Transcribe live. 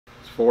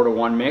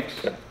4-to-1 mix.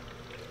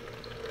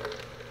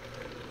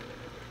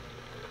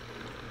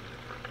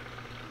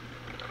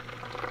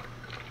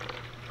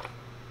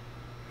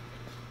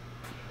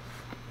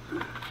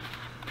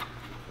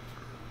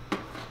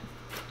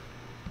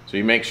 So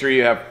you make sure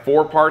you have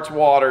 4 parts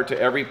water to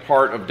every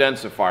part of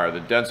densifier. The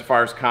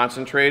densifier is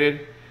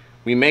concentrated.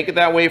 We make it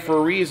that way for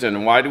a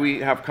reason. Why do we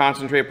have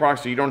concentrated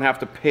products? So you don't have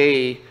to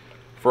pay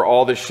for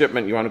all this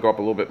shipment. You want to go up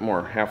a little bit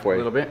more, halfway. A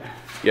little bit?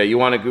 Yeah, you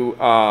want to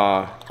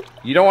go,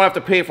 you don't have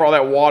to pay for all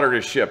that water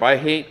to ship. I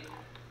hate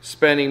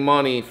spending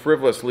money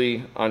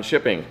frivolously on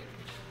shipping,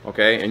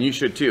 okay? And you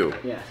should too.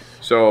 Yes.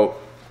 So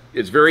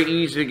it's very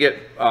easy to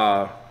get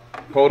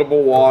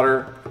potable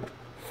water,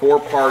 4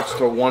 parts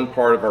to 1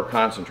 part of our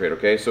concentrate,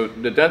 okay? So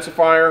the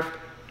densifier,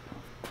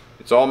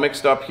 it's all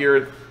mixed up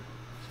here.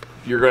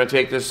 You're going to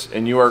take this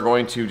and you are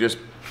going to just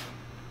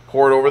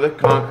pour it over the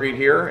concrete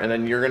here, and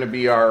then you're going to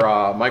be our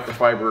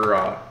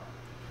microfiber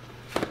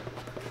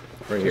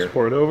right here. Just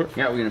pour it over?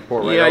 Yeah, we're going to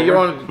pour it right yeah,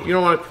 over. you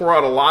don't want to pour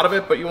out a lot of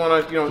it, but you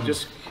want to, you know,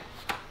 just...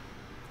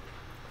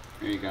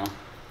 There you go.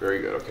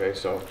 Very good, okay,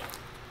 so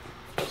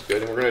that's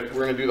good. And we're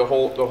gonna do the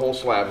whole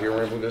slab here. We're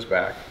going to move this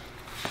back.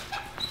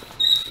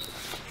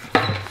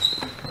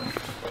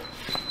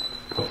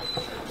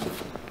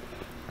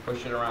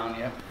 Push it around,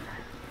 yep.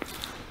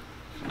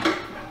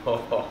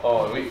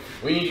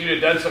 We need you to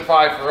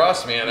densify for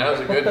us, man. That was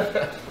a good.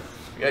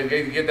 You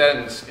gotta get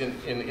that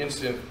in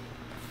instant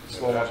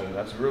slow motion.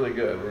 That's really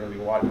good. We're gonna be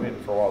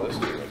waiting for all this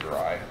to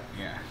dry.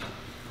 Yeah.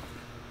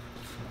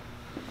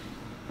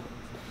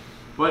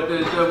 But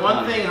the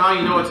one thing how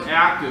you know it's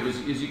active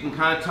is you can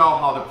kind of tell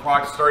how the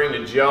product's starting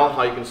to gel.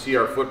 How you can see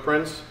our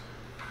footprints.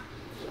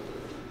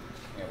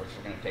 Yeah, which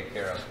we're going to take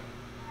care of.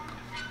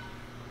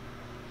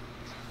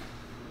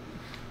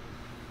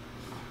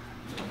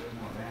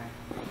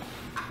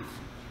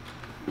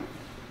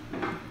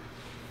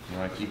 You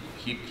want to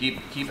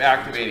keep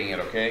activating it,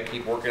 okay?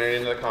 Keep working it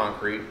into the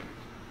concrete.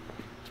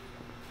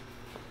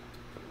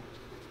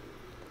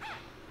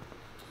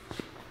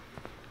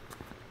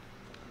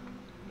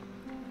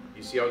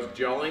 You see how it's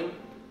gelling?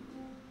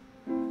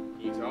 Can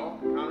you tell,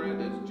 Conrad,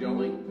 that it's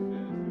gelling?